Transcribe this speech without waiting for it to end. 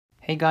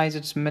Hey guys,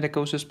 it's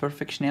Medicosis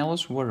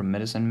Perfectionalis, where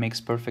medicine makes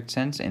perfect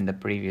sense. In the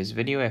previous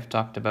video, I've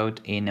talked about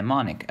a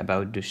mnemonic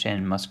about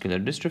Duchenne muscular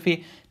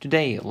dystrophy.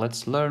 Today,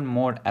 let's learn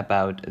more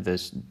about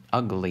this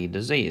ugly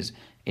disease.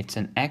 It's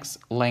an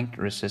X-linked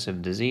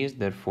recessive disease,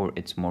 therefore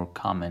it's more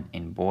common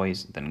in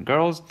boys than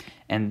girls,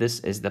 and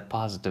this is the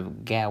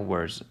positive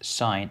Gowers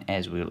sign,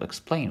 as we'll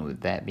explain.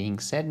 With that being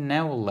said,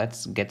 now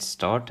let's get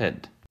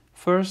started.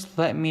 First,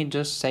 let me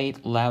just say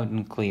it loud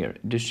and clear.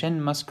 Duchenne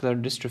muscular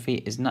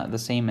dystrophy is not the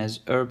same as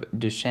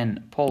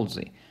Duchenne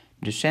palsy.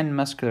 Duchenne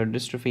muscular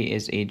dystrophy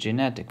is a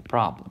genetic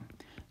problem,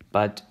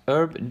 but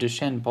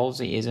Duchenne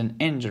palsy is an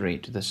injury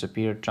to the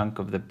superior trunk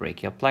of the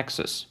brachial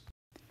plexus.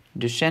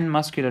 Duchenne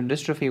muscular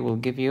dystrophy will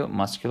give you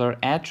muscular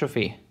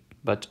atrophy,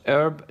 but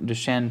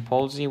Duchenne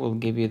palsy will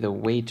give you the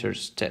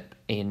waiter's tip,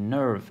 a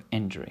nerve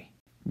injury.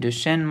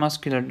 Duchenne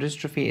muscular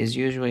dystrophy is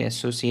usually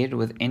associated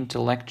with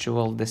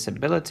intellectual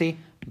disability,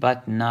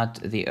 but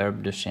not the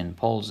Duchenne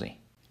palsy.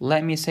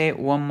 Let me say it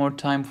one more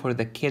time for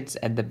the kids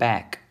at the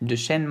back.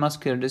 Duchenne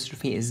muscular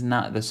dystrophy is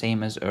not the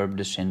same as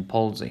Duchenne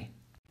palsy.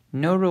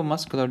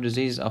 Neuromuscular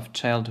diseases of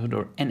childhood,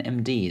 or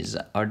NMDs,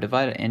 are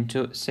divided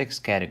into 6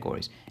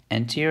 categories: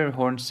 anterior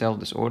horn cell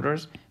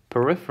disorders,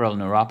 peripheral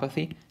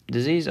neuropathy,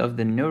 disease of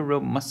the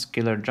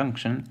neuromuscular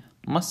junction,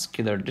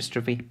 muscular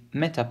dystrophy,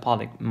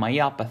 metabolic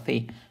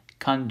myopathy,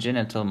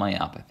 congenital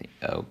myopathy.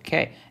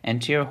 Okay,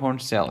 anterior horn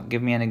cell,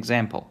 give me an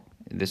example.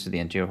 This is the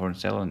anterior horn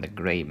cell in the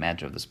gray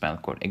matter of the spinal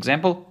cord.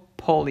 Example,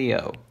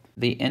 polio.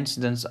 The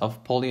incidence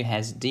of polio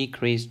has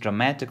decreased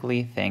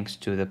dramatically thanks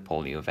to the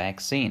polio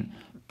vaccine.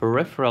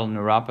 Peripheral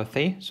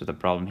neuropathy, so the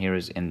problem here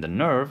is in the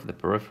nerve, the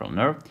peripheral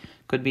nerve,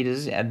 could be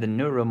disease at the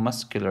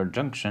neuromuscular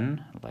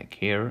junction, like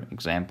here,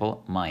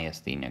 example,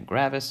 myasthenia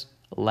gravis,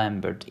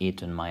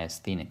 Lambert-Eaton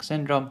myasthenic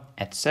syndrome,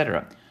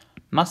 etc.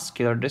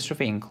 Muscular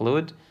dystrophy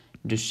include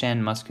Duchenne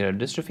muscular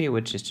dystrophy,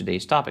 which is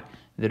today's topic.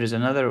 There is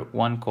another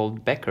one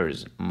called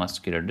Becker's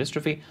muscular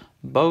dystrophy,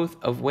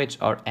 both of which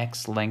are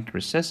X-linked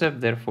recessive,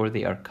 therefore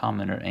they are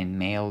commoner in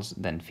males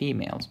than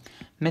females.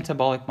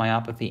 Metabolic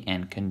myopathy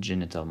and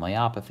congenital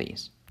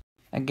myopathies.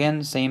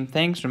 Again, same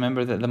things.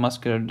 Remember that the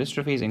muscular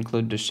dystrophies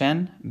include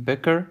Duchenne,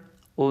 Becker,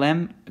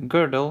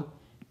 Limb-Girdle,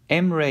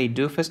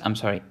 Emery-Dufus,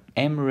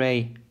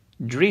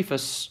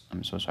 Dreyfus,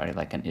 I'm so sorry,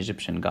 like an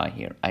Egyptian guy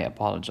here. I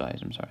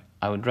apologize, I'm sorry.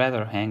 I would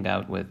rather hang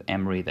out with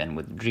Emery than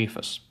with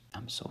Dreyfus.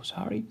 I'm so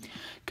sorry.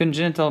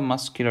 Congenital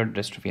muscular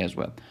dystrophy as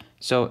well.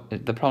 So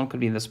the problem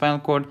could be in the spinal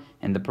cord,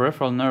 in the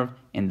peripheral nerve,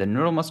 in the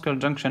neuromuscular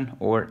junction,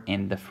 or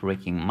in the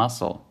freaking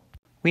muscle.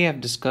 We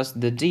have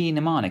discussed the D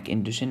mnemonic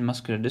in Duchenne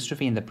muscular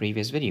dystrophy in the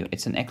previous video.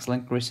 It's an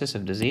X-linked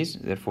recessive disease,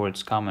 therefore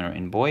it's commoner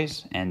in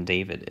boys, and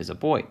David is a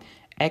boy.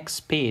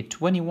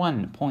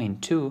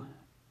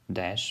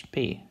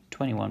 XP21.2-P.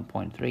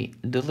 21.3,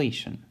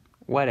 deletion,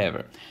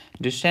 whatever.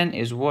 Duchenne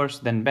is worse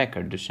than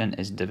Becker. Duchenne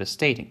is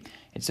devastating.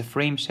 It's a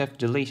frame shift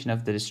deletion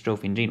of the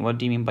dystrophin gene. What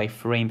do you mean by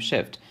frame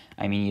shift?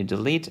 I mean you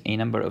delete a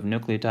number of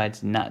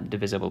nucleotides not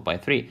divisible by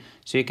 3.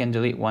 So you can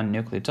delete 1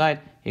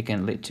 nucleotide, you can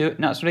delete 2,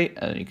 not 3,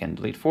 you can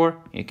delete 4,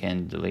 you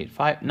can delete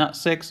 5, not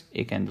 6,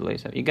 you can delete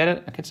 7. You get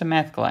it? Okay, it's a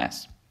math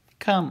class.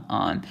 Come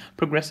on.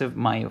 Progressive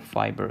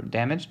myofiber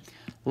damage.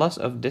 Loss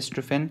of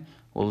dystrophin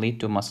will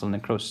lead to muscle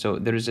necrosis. So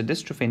there is a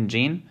dystrophin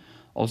gene,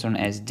 also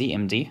known as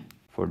DMD.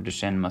 For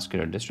Duchenne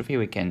muscular dystrophy,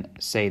 we can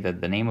say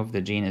that the name of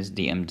the gene is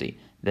DMD.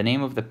 The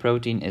name of the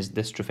protein is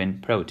dystrophin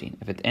protein.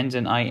 If it ends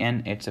in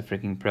IN, it's a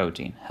freaking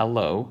protein.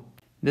 Hello?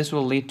 This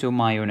will lead to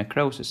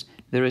myonecrosis.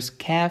 There is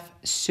calf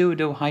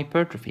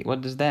pseudohypertrophy.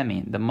 What does that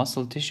mean? The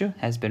muscle tissue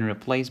has been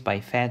replaced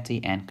by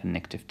fatty and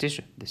connective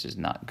tissue. This is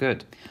not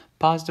good.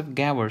 Positive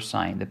Gower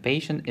sign. The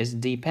patient is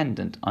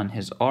dependent on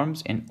his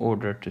arms in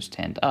order to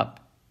stand up.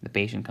 The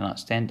patient cannot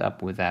stand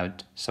up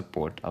without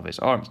support of his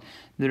arms.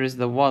 There is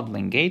the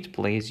waddling gait.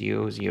 Please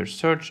use your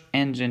search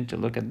engine to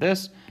look at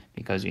this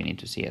because you need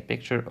to see a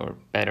picture or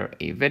better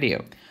a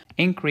video.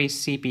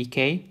 Increased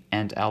CPK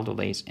and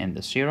aldolase in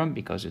the serum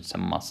because it's a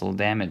muscle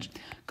damage.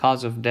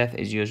 Cause of death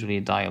is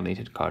usually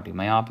dilated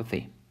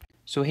cardiomyopathy.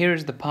 So here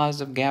is the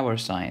positive Gower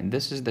sign.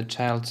 This is the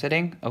child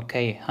sitting.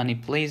 Okay, honey,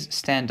 please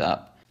stand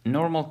up.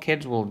 Normal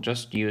kids will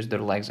just use their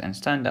legs and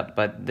stand up,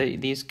 but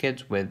these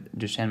kids with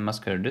Duchenne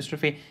muscular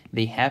dystrophy,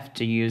 they have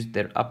to use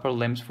their upper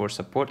limbs for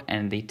support,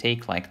 and they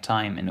take like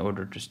time in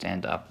order to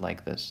stand up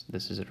like this.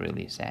 This is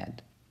really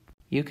sad.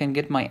 You can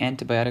get my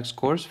antibiotics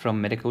course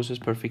from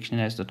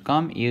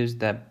medicosisperfectionalis.com. Use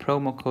the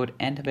promo code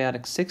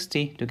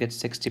antibiotics60 to get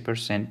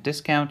 60%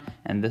 discount,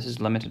 and this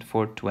is limited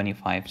for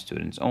 25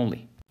 students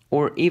only.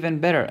 Or even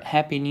better,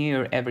 Happy New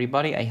Year,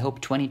 everybody. I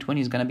hope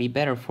 2020 is going to be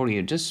better for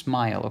you. Just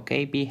smile,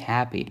 okay? Be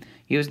happy.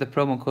 Use the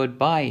promo code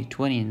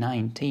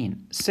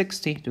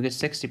BY201960 to get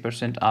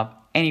 60% off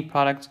any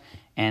products,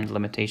 and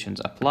limitations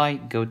apply.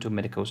 Go to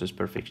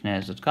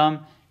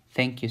medicosisperfectionalis.com.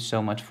 Thank you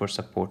so much for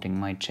supporting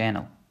my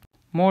channel.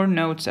 More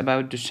notes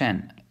about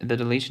Duchenne. The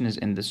deletion is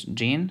in this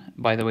gene.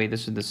 By the way,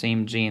 this is the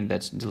same gene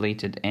that's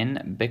deleted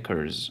in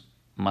Becker's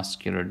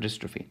muscular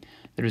dystrophy.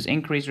 There is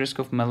increased risk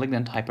of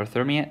malignant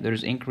hyperthermia. There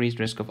is increased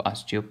risk of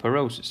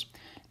osteoporosis.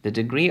 The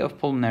degree of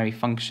pulmonary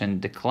function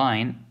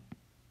decline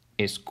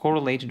is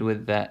correlated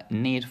with the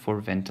need for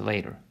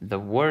ventilator. The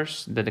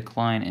worse the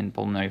decline in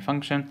pulmonary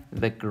function,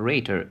 the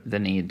greater the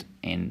need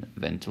in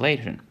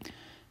ventilation.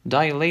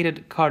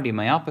 Dilated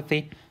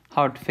cardiomyopathy,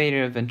 heart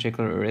failure,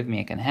 ventricular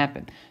arrhythmia can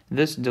happen.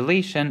 This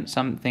deletion,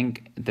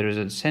 there is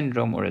a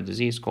syndrome or a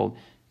disease called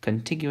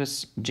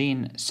contiguous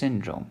gene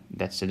syndrome.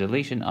 That's a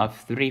deletion of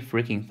 3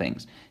 freaking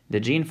things: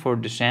 the gene for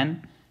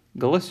Duchenne,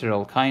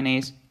 glycerol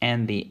kinase,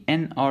 and the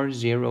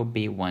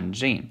NR0B1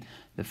 gene.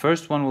 The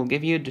first one will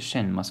give you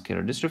Duchenne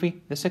muscular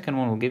dystrophy, the second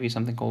one will give you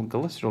something called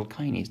glycerol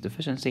kinase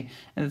deficiency,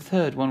 and the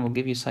third one will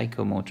give you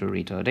psychomotor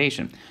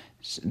retardation.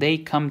 They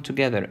come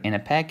together in a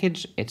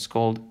package. It's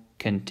called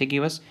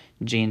contiguous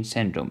gene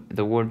syndrome.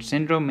 The word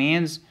syndrome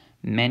means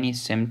many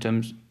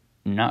symptoms,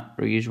 not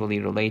usually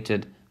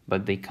related,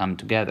 but they come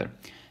together.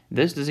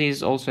 This disease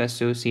is also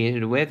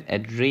associated with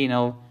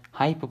adrenal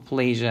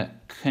hypoplasia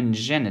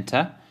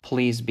congenita.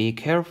 Please be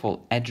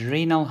careful.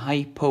 Adrenal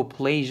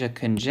hypoplasia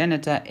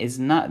congenita is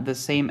not the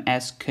same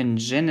as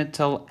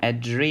congenital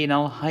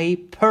adrenal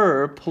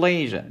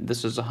hyperplasia.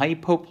 This is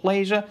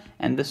hypoplasia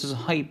and this is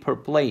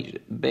hyperplasia.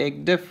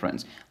 Big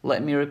difference.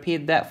 Let me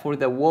repeat that for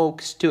the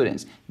woke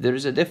students. There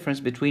is a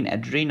difference between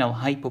adrenal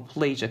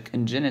hypoplasia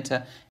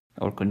congenita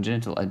or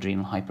congenital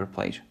adrenal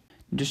hyperplasia.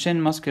 Duchenne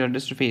muscular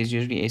dystrophy is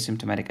usually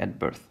asymptomatic at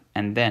birth,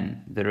 and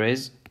then there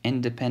is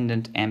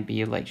independent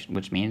ambulation,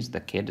 which means the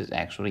kid is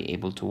actually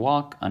able to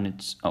walk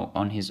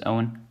on his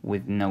own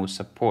with no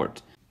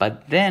support.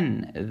 But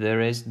then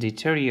there is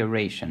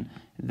deterioration.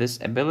 This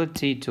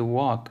ability to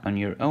walk on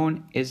your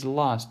own is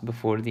lost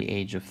before the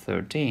age of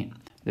 13.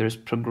 There is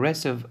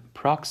progressive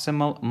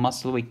proximal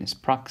muscle weakness.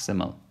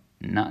 Proximal,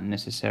 not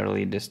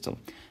necessarily distal.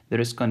 There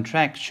is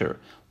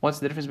contracture. What's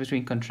the difference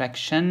between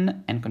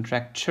contraction and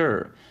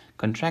contracture?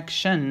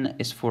 Contraction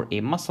is for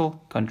a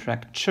muscle,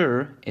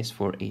 contracture is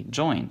for a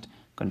joint.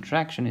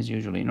 Contraction is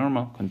usually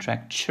normal,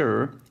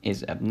 contracture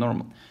is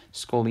abnormal.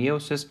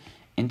 Scoliosis,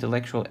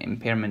 intellectual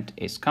impairment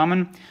is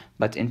common,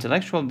 but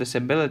intellectual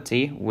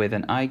disability with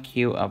an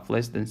IQ of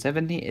less than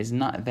 70 is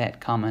not that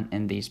common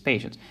in these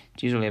patients.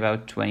 It's usually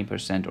about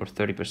 20% or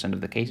 30%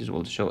 of the cases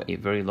will show a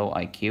very low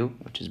IQ,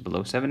 which is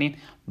below 70,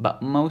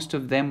 but most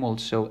of them will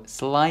show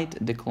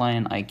slight decline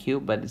in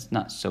IQ, but it's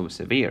not so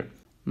severe.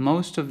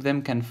 Most of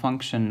them can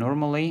function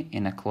normally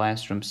in a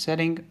classroom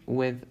setting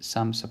with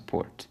some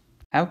support.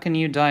 How can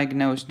you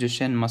diagnose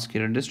Duchenne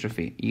muscular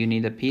dystrophy? You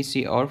need a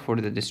PCR for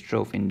the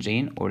dystrophin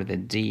gene or the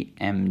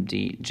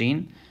DMD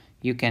gene.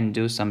 You can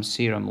do some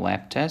serum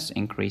lab tests.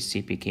 Increased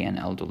CPK and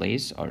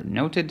aldolase are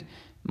noted.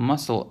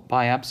 Muscle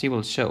biopsy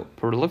will show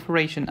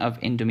proliferation of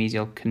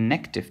endomysial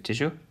connective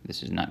tissue.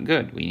 This is not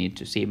good. We need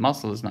to see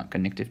muscle is not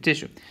connective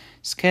tissue.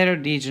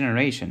 Scattered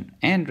degeneration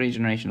and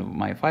regeneration of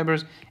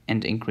myofibers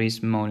and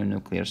increased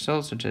mononuclear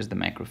cells such as the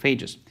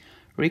macrophages.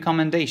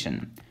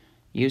 Recommendation: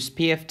 use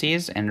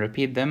PFTs and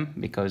repeat them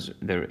because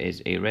there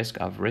is a risk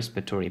of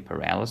respiratory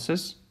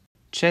paralysis.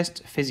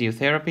 Chest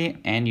physiotherapy,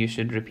 and you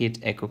should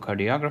repeat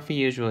echocardiography.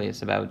 Usually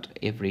it's about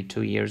every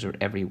 2 years or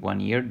every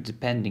 1 year,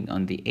 depending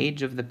on the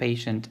age of the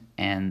patient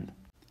and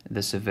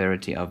the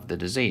severity of the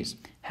disease.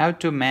 How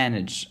to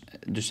manage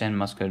Duchenne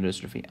muscular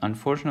dystrophy?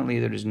 Unfortunately,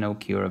 there is no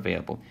cure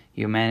available.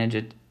 You manage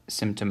it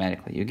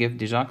symptomatically. You give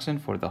digoxin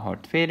for the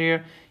heart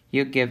failure.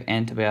 You give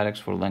antibiotics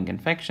for lung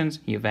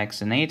infections. You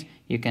vaccinate.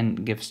 You can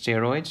give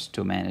steroids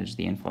to manage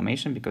the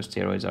inflammation because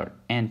steroids are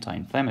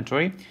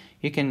anti-inflammatory.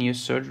 You can use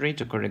surgery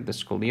to correct the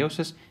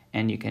scoliosis,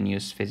 and you can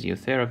use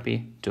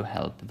physiotherapy to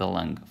help the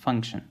lung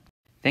function.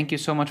 Thank you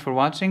so much for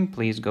watching.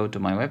 Please go to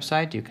my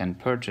website. You can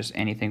purchase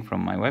anything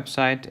from my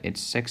website.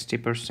 It's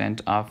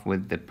 60% off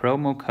with the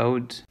promo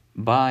code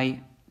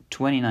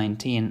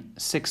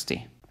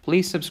BY201960.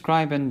 Please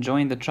subscribe and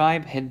join the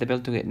tribe. Hit the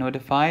bell to get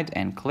notified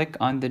and click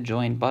on the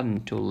join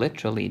button to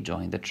literally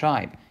join the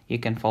tribe. You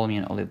can follow me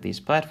on all of these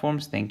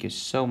platforms. Thank you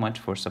so much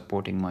for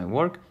supporting my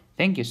work.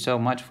 Thank you so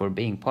much for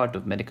being part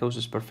of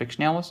Medicosis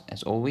Perfectionalis.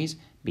 As always,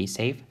 be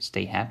safe,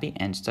 stay happy,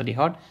 and study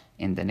hard.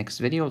 In the next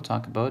video, I'll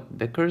talk about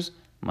Becker's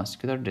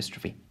muscular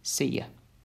dystrophy. See ya.